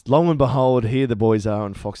 And lo and behold, here the boys are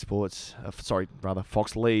on Fox Sports,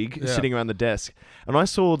 Fox League, Yeah. sitting around the desk. And I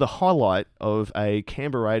saw the highlight of a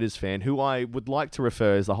Canberra Raiders fan, who I would like to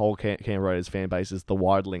refer as the whole Canberra Raiders fan base as the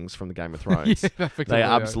Wildlings from the Game of Thrones. Yeah, effectively, They are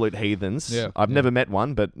yeah. absolute heathens. Yeah, I've yeah. never met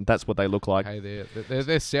one, but that's what they look like. Hey,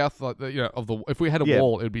 they're south, of the. If we had a Yeah.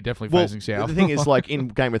 wall, it would be definitely facing south. The thing is, in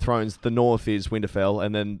Game of Thrones, the north is Winterfell,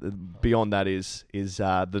 and then beyond that is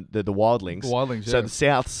the Wildlings. The Wildlings, So yeah. the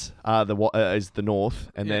souths are is the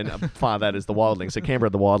north, and then far that is the Wildlings. So Canberra,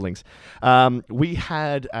 the Wildlings. We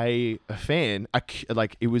had a fan,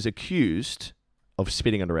 it was accused of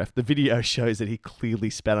spitting on a ref. The video shows that he clearly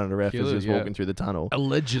spat on a ref as he was walking through the tunnel.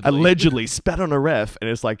 Allegedly spat on a ref, and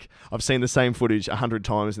it's like I've seen the same footage 100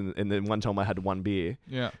 times, and then one time I had one beer.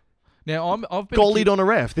 Yeah. Now I've been Goalied on a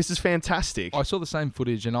ref. This is fantastic. I saw the same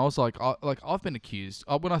footage and I was I've been accused.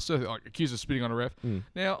 When I saw accused of spitting on a ref.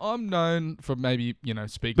 Now I'm known for maybe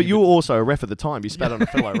speaking. But you were also a ref at the time. You spat on a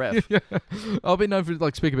fellow ref. Yeah. I've been known for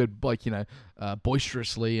speaking a bit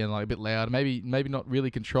boisterously and a bit loud. Maybe not really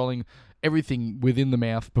controlling everything within the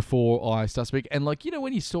mouth before I start speaking. And when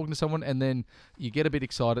you're talking to someone and then you get a bit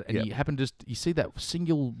excited and you happen you see that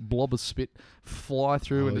single blob of spit fly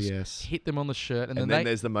through and just hit them on the shirt and And then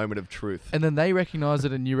there's the moment of truth. and then they recognise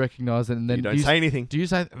it and you recognise it and then You don't say anything. Do you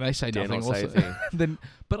say? They say Dare nothing. not say Also. a thing. then,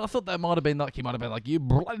 But I thought that might have been like he might have been like you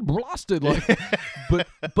blasted, like.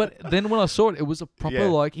 but then when I saw it, it was a proper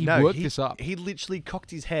like he worked this up. He literally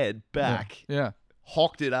cocked his head back, Yeah.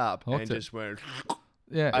 hocked it up, Hocked and it. just went.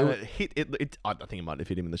 Yeah. And it hit it. I think it might have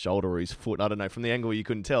hit him in the shoulder or his foot. I don't know. From the angle, you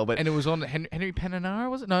couldn't tell. But And it was on Henry Penanara,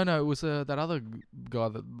 was it? No, it was that other guy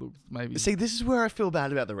that looked maybe. see, this is where I feel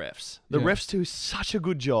bad about the refs. The Yeah. refs do such a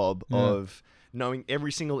good job of knowing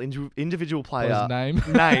every single individual player. His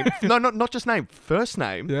name. No, not just name. First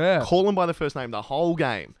name. Yeah. Call him by the first name the whole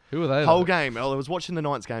game. Who are they? Whole though? game. I was watching the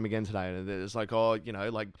Knights game again today, and it's like, oh,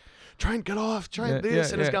 like, Trent, get off, Trent,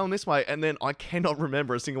 this, and it's going this way. And then I cannot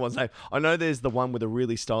remember a single one's name. I know there's the one with a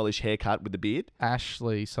really stylish haircut with the beard.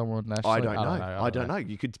 Ashley, someone. Ashley. I don't know. I don't know.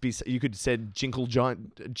 You could said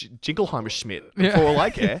Jingleheimer Schmidt Yeah. for all I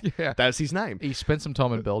care. Yeah. That's his name. He spent some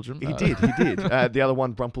time in Belgium. He did. The other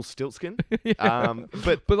one, Rumpelstiltskin.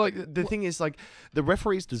 But like, the thing is, like, the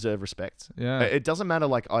referees deserve respect. Yeah. It doesn't matter.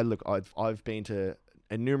 Like, I've been to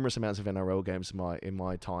numerous amounts of NRL games in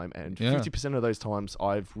my time, and 50% of those times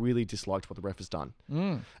I've really disliked what the ref has done.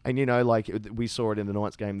 And like we saw it in the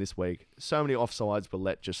Knights game this week. So many offsides were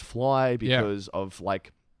let just fly because of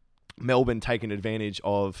like Melbourne taking advantage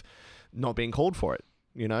of not being called for it.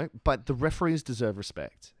 But the referees deserve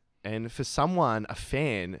respect. And for someone, a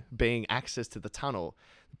fan, being access to the tunnel,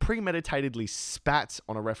 premeditatedly spat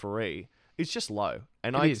on a referee, it's just low.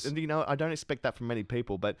 And I don't expect that from many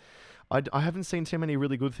people, but I haven't seen too many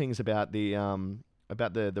really good things about the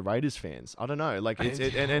Raiders fans. I don't know, like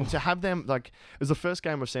and to have them, like, it was the first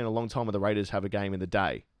game I've seen in a long time where the Raiders have a game in the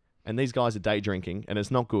day, and these guys are day drinking, and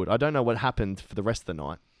it's not good. I don't know what happened for the rest of the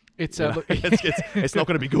night. It's look, it's not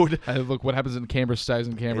going to be good. Look, what happens in Canberra stays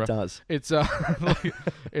in Canberra. It does. It's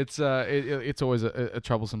it's always a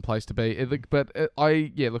troublesome place to be. Look,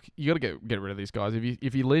 you got to get rid of these guys.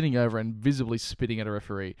 If you're leaning over and visibly spitting at a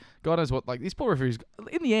referee, God knows what. Like, these poor referees,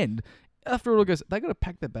 in the end, after all it goes, they got to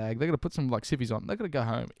pack their bag. They got to put some like civvies on. They got to go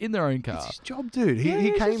home in their own car. It's his job, dude. He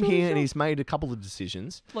it's came just here his and job. he's made a couple of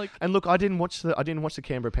decisions. Like, And look, I didn't watch the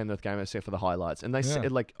Canberra Penrith game except for the highlights, and they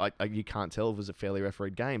said like you can't tell if it was a fairly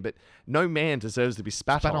refereed game, but no man deserves to be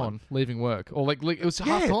spat on leaving work, or like it was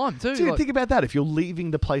half time too. Dude, like, think about that. If you're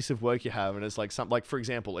leaving the place of work you have, and it's like for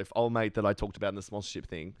example, if old mate that I talked about in the sponsorship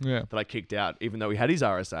thing that I kicked out, even though he had his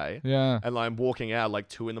RSA, and I'm walking out like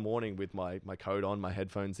 2 a.m. with my coat on, my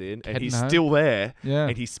headphones in, and he's still there,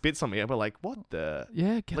 and he spits on me, and we're like, what the?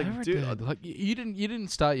 Yeah, get like, over it, dude, dude. Like, you didn't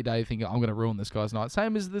start your day thinking I'm going to ruin this guy's night.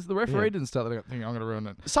 Same as the referee didn't start thinking I'm going to ruin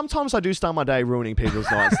it. Sometimes I do start my day ruining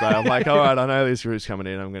people's nights. Though I'm like, all right, I know this group's coming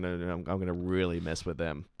in. I'm gonna really mess with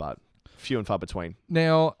them, but few and far between.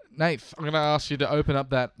 Now, Nath, I'm going to ask you to open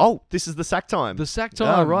up that. Oh, this is the sack time. The sack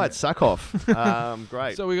time. Oh, right, sack off.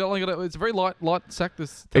 Great. So we got it's a very light sack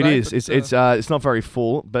this It today. is. It's not very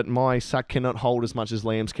full, but my sack cannot hold as much as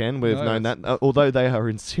Liam's can. We've known that. Although they are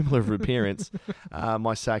in similar appearance,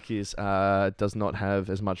 my sack does not have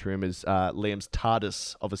as much room as Liam's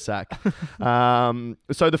TARDIS of a sack.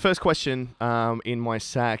 So the first question in my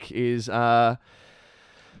sack is.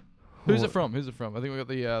 Who's it from? I think we got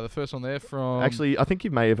the first one there from. Actually, I think you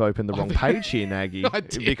may have opened the wrong page here, Nagy. I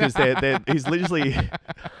did. Because he's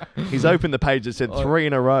opened the page that said 3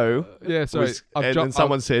 in a row. Yeah, sorry. And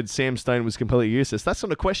someone said Sam Stone was completely useless. That's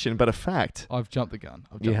not a question, but a fact. I've jumped the gun.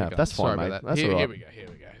 You have. That's fine, Sorry mate. about that. That's Here all right. Here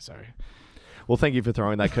we go. Sorry. Well, thank you for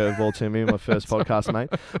throwing that curveball to me in my first podcast, mate.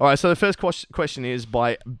 All right, so the first question is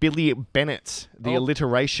by Billy Bennett, the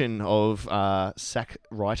alliteration of sack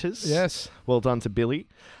writers. Yes. Well done to Billy.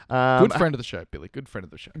 Good friend of the show, Billy. Good friend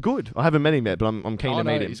of the show. Good. I haven't met him yet, but I'm keen to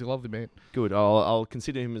meet him. He's a lovely man. Good. I'll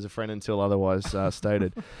consider him as a friend until otherwise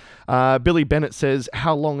stated. Billy Bennett says,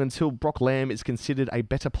 how long until Brock Lamb is considered a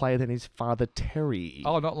better player than his father, Terry?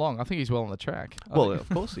 Oh, not long. I think he's well on the track. Of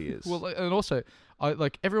course he is. Well, and also,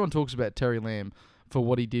 everyone talks about Terry Lamb for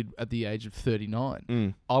what he did at the age of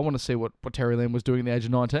 39. I want to see what Terry Lamb was doing at the age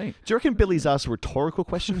of 19. Do you reckon Billy's asked a rhetorical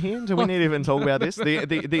question here? Do we need to even talk about this?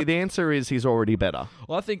 The answer is he's already better.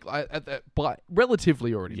 Well, I think but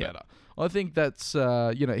relatively already better. I think that's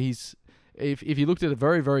he's. If you looked at a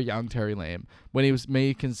very, very young Terry Lamb when he was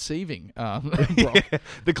conceiving Brock,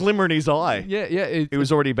 the glimmer in his eye. It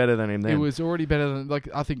was already better than him then. It was already better than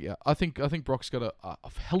I think Brock's got a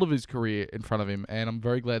hell of his career in front of him, and I'm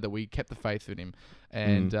very glad that we kept the faith in him.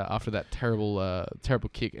 And after that terrible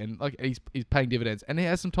kick, and he's paying dividends, and he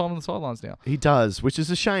has some time on the sidelines now. He does, which is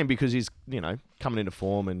a shame because he's coming into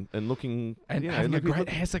form and looking and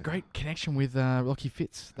has a great connection with Rocky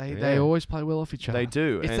Fitz. They always play well off each other. They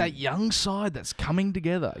do. It's that young side that's coming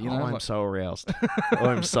together. I'm so aroused.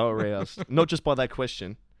 I'm so aroused. Not just by that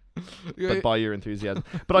question, but by your enthusiasm.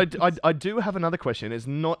 But I do have another question. It's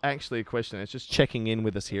not actually a question. It's just checking in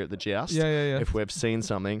with us here at the Joust. Yeah. If we've seen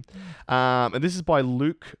something. And this is by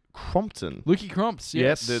Luke Crompton. Lukey Crumps,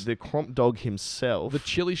 yes. Yep, the Cromp dog himself. The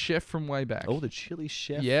chili chef from way back. Oh, the chili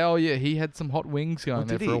chef. Yeah, he had some hot wings going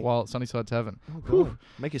there did for a he? while at Sunnyside Tavern. Oh, God.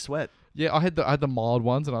 Make you sweat. Yeah, I had the mild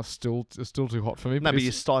ones, and it's still too hot for me. No, but you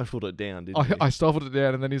he's- stifled it down, didn't you? I stifled it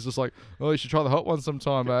down, and then he's just like, "Oh, you should try the hot ones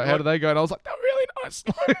sometime. How do they go?" And I was like, "They're really nice."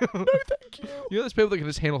 No, thank you. You know, there's people that can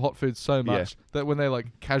just handle hot food so much that when they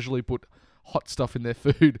like casually put hot stuff in their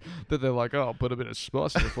food, that they're like, "Oh, I'll put a bit of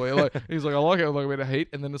spice in it for you." Like he's like, "I like it with like a bit of heat,"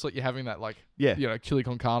 and then it's like you're having that like, chili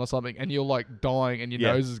con carne or something, and you're like dying, and your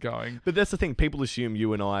nose is going. But that's the thing. People assume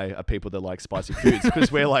you and I are people that like spicy foods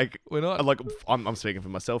because we're like, We're not. Like, I'm speaking for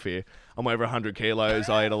myself here. I'm over 100 kilos.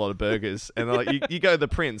 I eat a lot of burgers, and like you go to the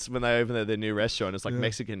Prince when they open their new restaurant. It's like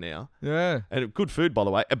Mexican now, Yeah. and good food by the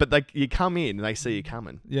way. But you come in and they see you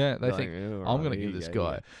coming. Yeah, they They're think like, "Oh, I'm right, gonna here give you this go,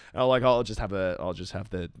 guy. yeah." And I'm like, I'll just have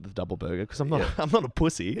the double burger because I'm not a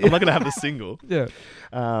pussy. I'm not gonna have the single. Yeah.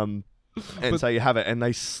 And so you have it, and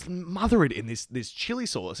they smother it in this chili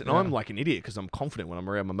sauce, and Yeah. I'm like an idiot because I'm confident when I'm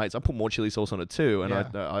around my mates. I put more chili sauce on it too, and I You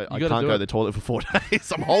can't gotta do go to it. the toilet for 4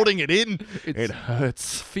 days. I'm holding it in. It's It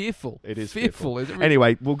hurts. fearful. It is fearful. Is it really?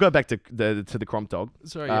 Anyway, we'll go back to the Cromp Dog.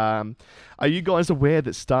 Sorry. Yeah. Are you guys aware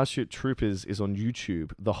that Starship Troopers is on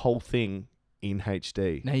YouTube? The whole thing in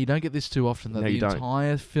HD. Now you don't get this too often. Though. No, The you don't.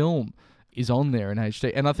 entire film is on there in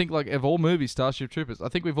HD, and I think like of all movies, Starship Troopers, I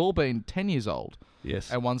think we've all been 10 years old Yes.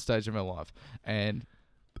 at one stage of our life, and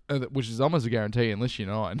which is almost a guarantee unless you're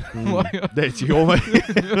 9. That's your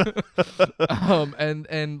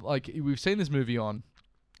And like we've seen this movie on.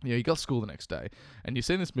 You got school the next day, and you've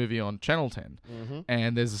seen this movie on Channel 10,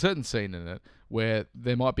 and there's a certain scene in it where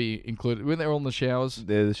there might be included when they're all in the showers,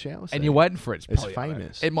 They're the shower. and you're waiting for it. It's probably, I don't know,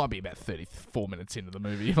 famous. It might be about 34 minutes into the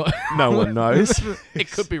movie. No one knows. It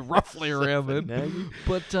could be roughly around then. Naggy.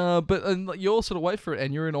 But and you all sort of wait for it,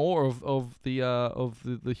 and you're in awe of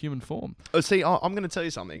the human form. Oh, see, I'm going to tell you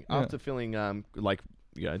something. Yeah. After feeling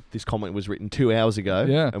this comment was written 2 hours ago,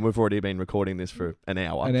 Yeah. and we've already been recording this for an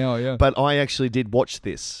hour. An hour, yeah. But I actually did watch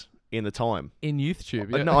this in the time. In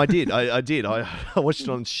YouthTube, yeah. No, I did. I did. I watched it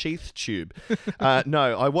on SheathTube.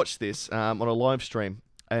 No, I watched this on a live stream.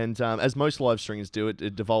 And as most live streams do,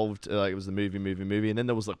 it devolved. It was the movie, and then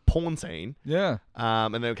there was a porn scene. Yeah.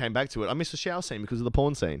 And then it came back to it. I missed the shower scene because of the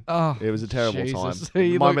porn scene. Oh, It was a terrible Jesus. time.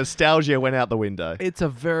 See, My look- nostalgia went out the window. It's a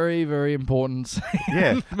very, very important scene.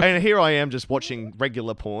 Yeah, and here I am just watching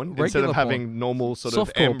regular porn instead Regular of porn. having normal sort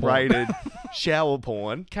Softcore of porn. M-rated shower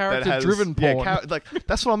porn. that Character-driven porn. Yeah,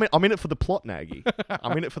 that's what I'm in. I'm in it for the plot, Nagy.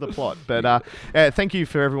 I'm in it for the plot. But thank you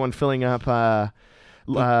for everyone filling up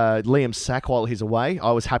Liam's sack while he's away.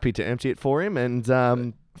 I was happy to empty it for him,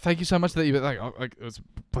 and Thank you so much that it was a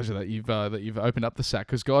pleasure that you've opened up the sack,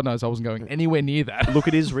 because God knows I wasn't going anywhere near that. look,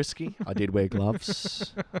 it is risky. I did wear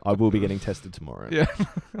gloves. I will be getting tested tomorrow. Yeah.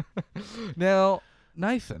 Now,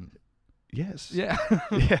 Nathan. Yes. Yeah.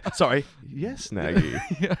 Yeah. Sorry. Yes, Nagy.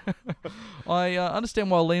 Yeah. I understand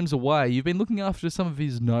while Liam's away, you've been looking after some of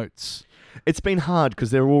his notes. It's been hard because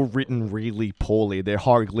they're all written really poorly. They're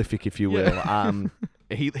hieroglyphic, if you will. Yeah.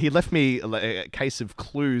 He left me a case of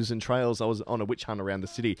clues and trails. I was on a witch hunt around the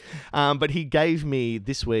city. But he gave me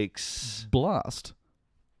this week's... Blast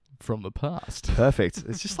from the past. Perfect.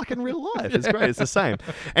 It's just like in real life. It's great. It's the same.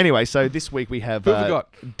 Anyway, so this week we have Who have we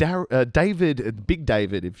got? David, Big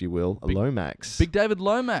David, if you will, Lomax. Big David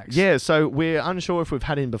Lomax. Yeah, so we're unsure if we've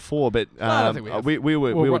had him before, but I don't think we have. we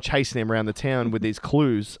were Well, chasing him around the town with these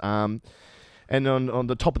clues. And on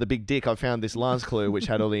the top of the big dick, I found this last clue, which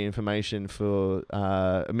had all the information for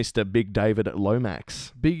Mr. Big David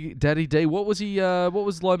Lomax. Big Daddy D. What was he? What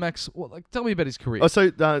was Lomax? Tell me about his career. Oh,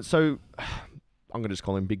 so I'm going to just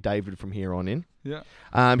call him Big David from here on in. Yeah.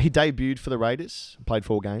 He debuted for the Raiders, played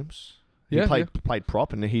 4 games. He played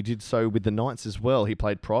prop, and he did so with the Knights as well. He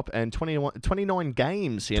played prop, and 29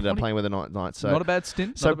 games he ended up playing with the Knights. So Not a bad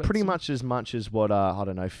stint. So not a bad pretty stint. much as what I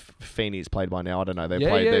don't know, Feeney's played by now. I don't know. They Yeah,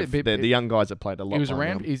 played. yeah, They're the young guys that played a lot. He was by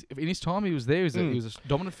around. now. In his time, he was there. He was a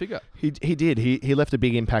dominant figure. He did. He left a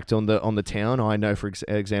big impact on the town. I know, for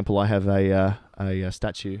example, I have a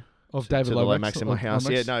statue Of to David the Lomax. Lomax in my house.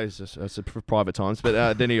 Lomax. Yeah, no, it's for private times.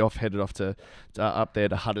 But then he headed off to up there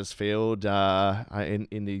to Huddersfield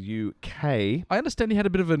in the UK. I understand he had a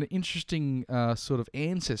bit of an interesting sort of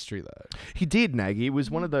ancestry, though. He did, Nagy. It was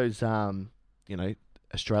one of those,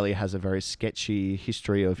 Australia has a very sketchy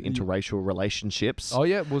history of interracial relationships. Oh,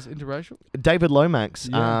 yeah, it was interracial. David Lomax,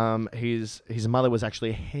 Yeah. his mother was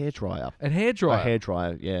actually a hairdryer. And hairdryer. A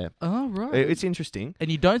hairdryer, yeah. Oh, right. It's interesting.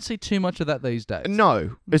 And you don't see too much of that these days.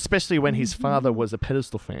 No, especially when his father was a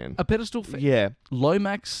pedestal fan. A pedestal fan. Yeah.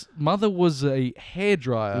 Lomax's mother was a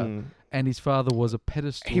hairdryer, Mm. and his father was a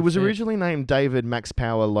pedestal. He was fan. originally named David Max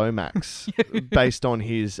Power Lomax, based on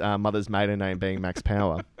his mother's maiden name being Max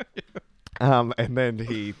Power. And then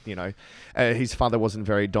his father wasn't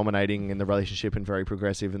very dominating in the relationship and very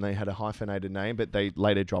progressive, and they had a hyphenated name, but they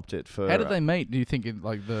later dropped it for... How did they meet? Do you think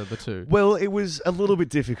like the two? Well, it was a little bit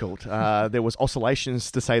difficult. There was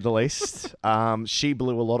oscillations, to say the least. She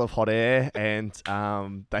blew a lot of hot air, and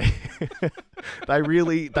they they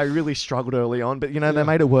really struggled early on. But they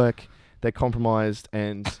made it work. They compromised,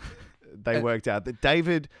 and they worked out that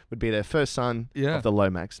David would be their first son of the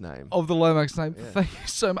Lomax name. Of the Lomax name. Yeah. Thank you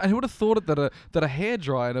so much. And who would have thought it that a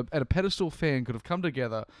hairdryer and a pedestal fan could have come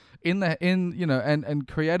together and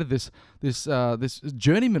created this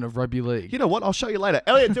journeyman of rugby league. You know what? I'll show you later.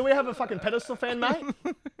 Elliot, do we have a fucking pedestal fan, mate?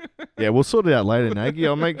 Yeah, we'll sort it out later, Nagy.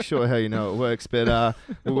 I'll make sure how it works, but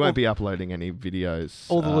we won't be uploading any videos.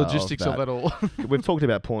 All the logistics of that all. We've talked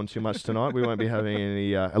about porn too much tonight. We won't be having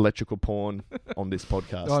any electrical porn on this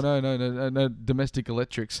podcast. Oh, no domestic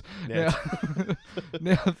electrics. Yeah.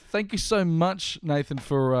 Now, thank you so much, Nathan,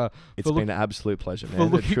 for... It's been an absolute pleasure,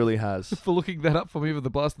 man. It truly has. For looking that up for me with the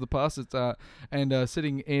blast of the past, and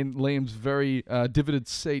sitting in Liam's very divoted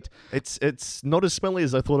seat. It's not as smelly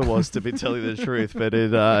as I thought it was, to be telling you the truth, but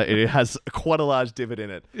it has quite a large divot in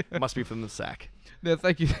it. It must be from the sack. Now,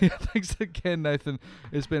 thank you. Thanks again, Nathan.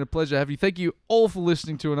 It's been a pleasure to have you. Thank you all for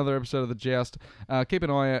listening to another episode of The Joust. Keep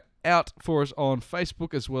an eye out for us on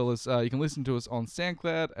Facebook, as well as you can listen to us on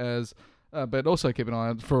SoundCloud, but also keep an eye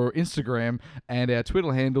out for Instagram and our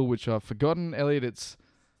Twitter handle, which I've forgotten. Elliot, it's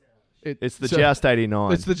the Joust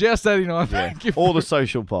 89. It's the Joust 89. Thank you. All the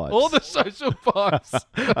social pipes. All the social pipes.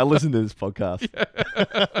 I listen to this podcast.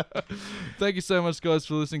 Yeah. Thank you so much, guys,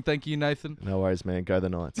 for listening. Thank you, Nathan. No worries, man. Go the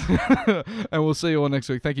Knights. And we'll see you all next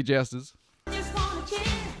week. Thank you, Jousters.